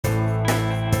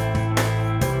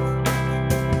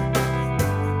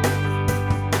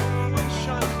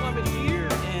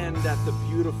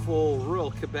wonderful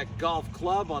Royal Quebec Golf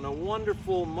Club on a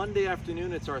wonderful Monday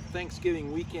afternoon. It's our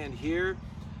Thanksgiving weekend here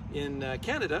in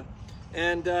Canada,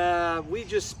 and we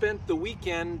just spent the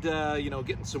weekend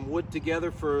getting some wood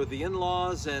together for the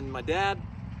in-laws and my dad,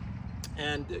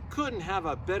 and couldn't have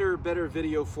a better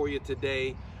video for you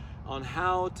today on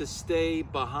how to stay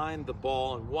behind the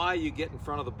ball and why you get in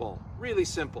front of the ball. Really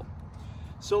simple.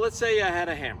 So let's say I had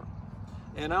a hammer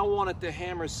and I wanted to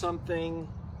hammer something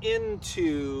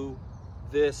into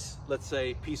this, let's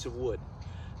say, piece of wood.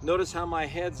 Notice how my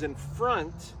head's in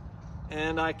front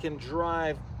and I can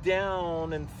drive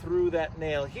down and through that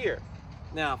nail here.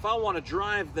 Now, if I want to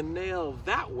drive the nail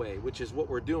that way, which is what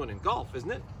we're doing in golf, isn't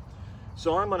it?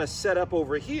 So I'm going to set up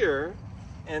over here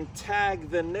and tag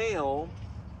the nail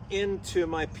into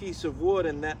my piece of wood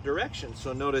in that direction.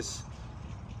 So notice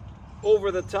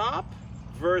over the top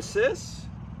versus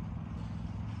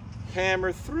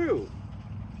hammer through.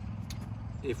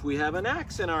 If we have an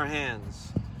axe in our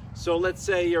hands, so let's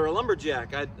say you're a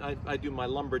lumberjack. I do my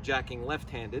lumberjacking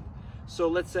left-handed. So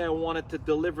let's say I wanted to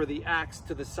deliver the axe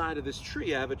to the side of this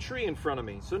tree. I have a tree in front of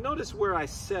me. So notice where I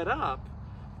set up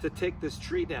to take this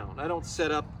tree down. I don't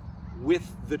set up with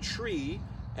the tree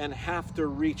and have to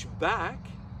reach back.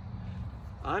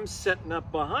 I'm setting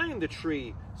up behind the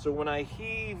tree. So when I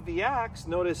heave the axe,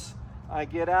 notice I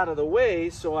get out of the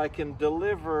way so I can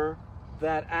deliver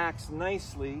that axe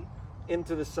nicely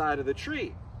into the side of the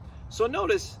tree. So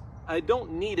notice I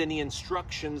don't need any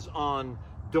instructions on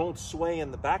don't sway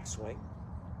in the backswing.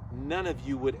 None of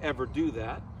you would ever do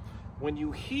that. When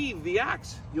you heave the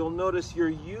axe, you'll notice you're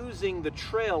using the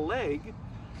trail leg,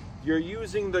 you're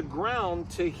using the ground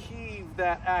to heave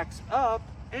that axe up,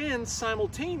 and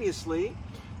simultaneously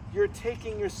you're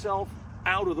taking yourself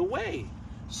out of the way.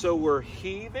 So we're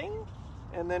heaving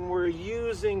and then we're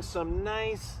using some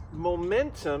nice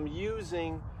momentum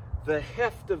using the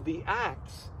heft of the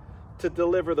axe to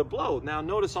deliver the blow. Now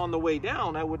notice on the way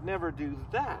down, I would never do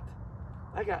that.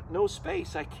 I got no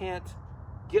space. I can't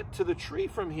get to the tree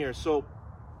from here. So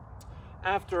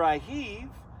after I heave,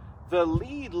 the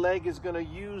lead leg is going to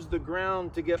use the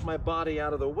ground to get my body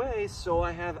out of the way so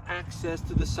I have access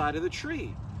to the side of the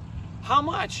tree. How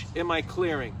much am I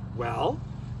clearing? Well,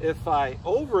 if I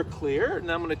over clear,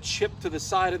 and I'm going to chip to the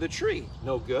side of the tree,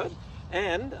 no good.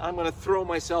 And I'm going to throw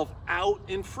myself out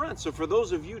in front. So for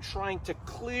those of you trying to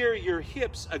clear your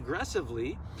hips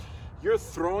aggressively, you're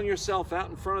throwing yourself out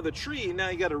in front of the tree. Now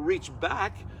you got to reach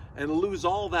back and lose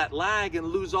all that lag and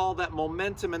lose all that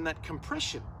momentum and that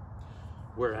compression.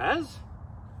 Whereas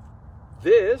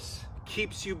this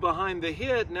keeps you behind the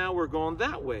hit. Now we're going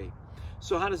that way.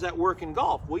 So how does that work in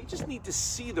golf? Well, you just need to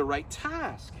see the right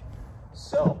task.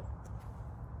 So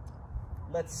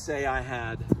let's say I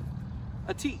had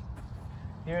a tee.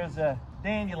 Here's a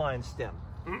dandelion stem.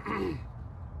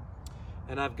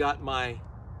 And I've got my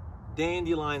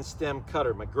dandelion stem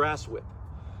cutter, my grass whip.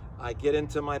 I get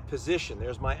into my position.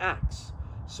 There's my axe.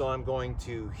 So I'm going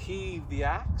to heave the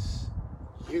axe,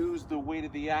 use the weight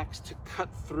of the axe to cut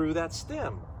through that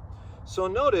stem. So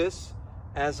notice,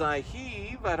 as I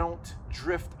heave, I don't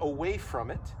drift away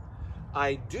from it.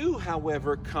 I do,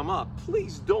 however, come up.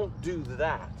 Please don't do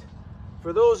that.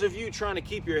 For those of you trying to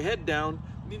keep your head down,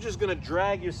 you're just going to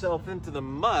drag yourself into the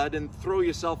mud and throw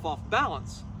yourself off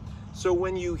balance. So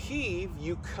when you heave,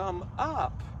 you come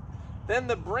up. Then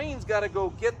the brain's got to go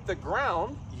get the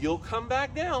ground. You'll come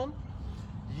back down.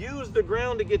 Use the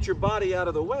ground to get your body out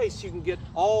of the way so you can get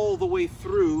all the way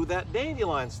through that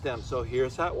dandelion stem. So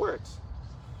here's how it works.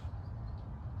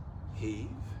 Heave.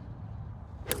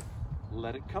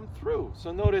 Let it come through.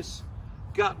 So notice,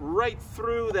 got right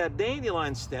through that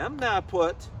dandelion stem. Now I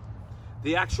put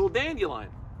the actual dandelion.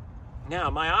 Now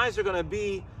my eyes are going to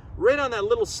be right on that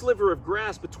little sliver of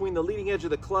grass between the leading edge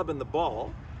of the club and the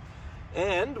ball.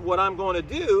 And what I'm going to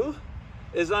do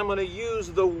is I'm going to use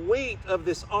the weight of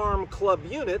this arm club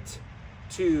unit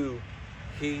to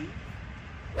heave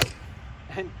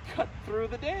and cut through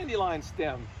the dandelion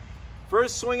stem.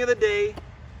 First swing of the day.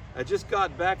 I just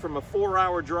got back from a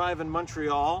 4-hour drive in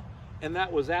Montreal, and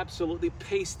that was absolutely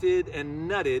pasted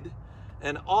and nutted.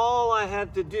 And all I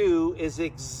had to do is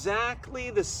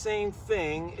exactly the same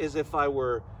thing as if I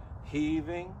were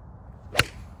heaving,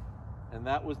 and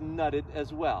that was nutted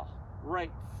as well.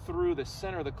 Right through the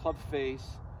center of the club face,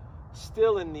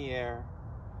 still in the air.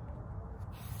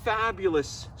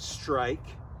 Fabulous strike.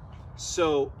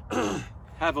 So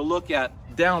have a look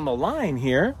at down the line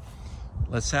here.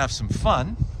 Let's have some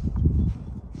fun.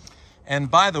 And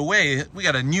by the way, we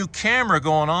got a new camera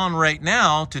going on right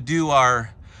now to do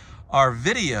our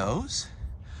videos.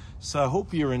 So I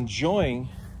hope you're enjoying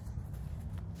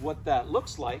what that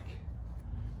looks like,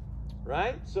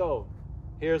 right? So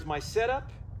Here's my setup.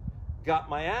 Got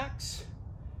my axe.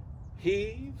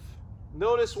 Heave.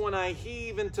 Notice when I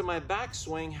heave into my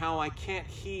backswing how I can't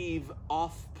heave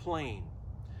off plane.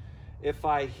 If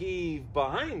I heave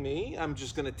behind me, I'm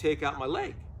just going to take out my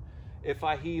leg. If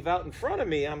I heave out in front of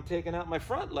me, I'm taking out my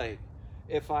front leg.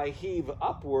 If I heave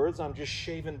upwards, I'm just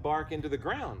shaving bark into the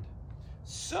ground.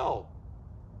 So,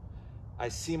 I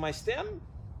see my stem,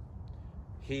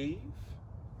 heave,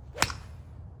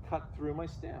 cut through my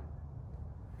stem.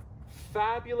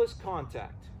 Fabulous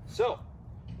contact. So,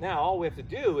 now all we have to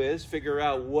do is figure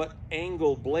out what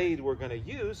angle blade we're going to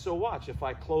use. So watch, if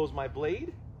I close my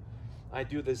blade, I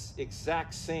do this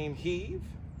exact same heave,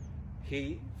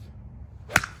 heave.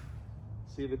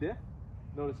 See the diff?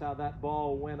 Notice how that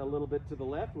ball went a little bit to the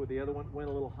left, where the other one went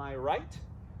a little high right.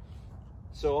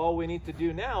 So all we need to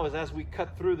do now is, as we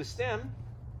cut through the stem,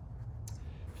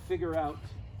 figure out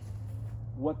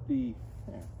what the...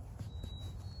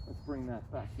 Let's bring that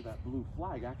back to that blue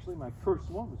flag. Actually, my first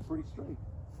one was pretty straight.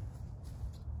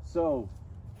 So,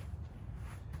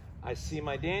 I see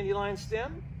my dandelion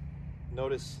stem.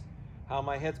 Notice how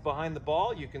my head's behind the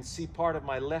ball. You can see part of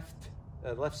my left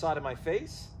side of my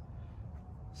face.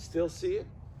 Still see it.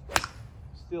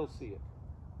 Still see it.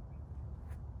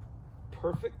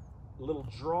 Perfect. Little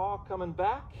draw coming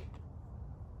back.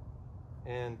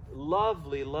 And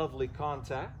lovely, lovely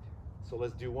contact. So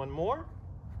let's do one more.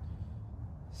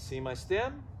 See my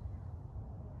stem.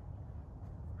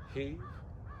 Heave.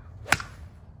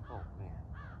 Oh man.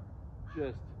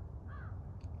 Just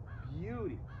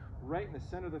beauty. Right in the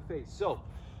center of the face. So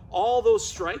all those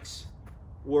strikes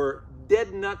were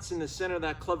dead nuts in the center of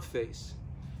that club face.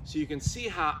 So you can see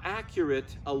how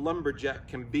accurate a lumberjack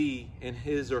can be in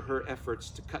his or her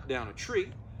efforts to cut down a tree.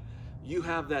 You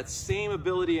have that same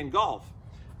ability in golf.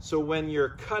 So when you're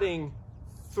cutting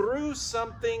through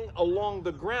something along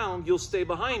the ground, you'll stay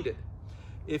behind it.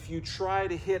 If you try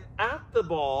to hit at the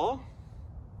ball,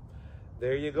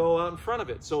 there you go out in front of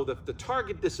it. So if the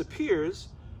target disappears,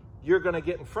 you're going to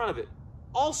get in front of it.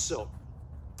 Also,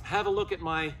 have a look at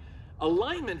my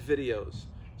alignment videos.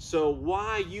 So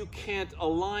why you can't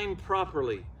align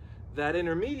properly. That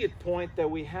intermediate point that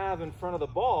we have in front of the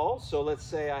ball, so let's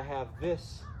say I have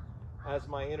this as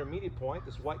my intermediate point,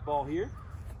 this white ball here.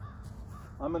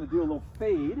 I'm going to do a little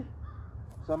fade.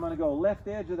 So I'm going to go left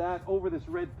edge of that over this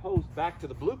red post back to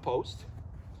the blue post.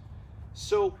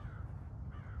 So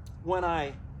when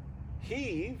I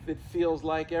heave, it feels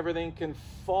like everything can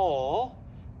fall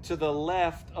to the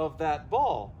left of that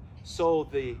ball. So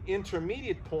the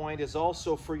intermediate point is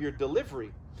also for your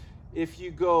delivery. If you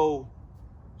go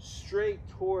straight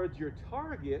towards your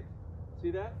target,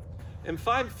 see that? And if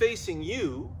I'm facing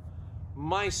you,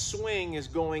 my swing is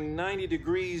going 90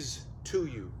 degrees to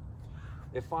you.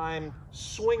 If I'm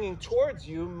swinging towards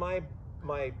you,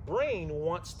 my brain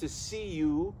wants to see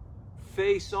you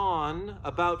face on,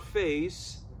 about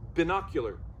face,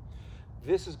 binocular.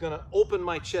 This is going to open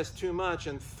my chest too much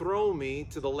and throw me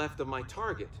to the left of my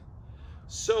target.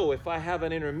 So if I have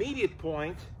an intermediate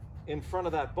point in front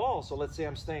of that ball, so let's say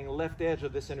I'm staying left edge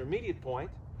of this intermediate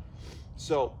point,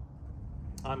 so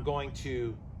I'm going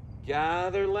to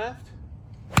gather left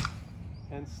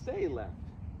and stay left.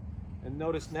 And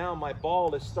notice now my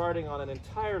ball is starting on an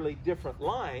entirely different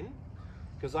line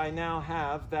because I now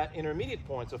have that intermediate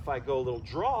point. So if I go a little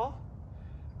draw,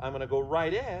 I'm going to go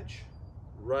right edge,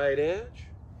 right edge,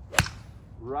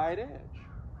 right edge.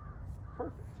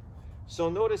 Perfect. So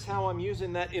notice how I'm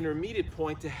using that intermediate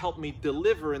point to help me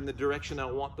deliver in the direction I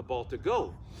want the ball to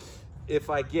go. If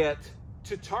I get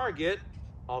to target,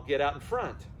 I'll get out in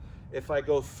front. If I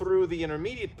go through the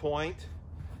intermediate point,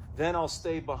 then I'll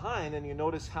stay behind, and you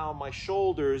notice how my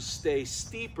shoulders stay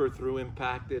steeper through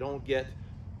impact. They don't get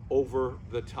over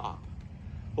the top.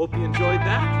 Hope you enjoyed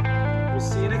that. We'll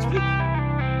see you next week.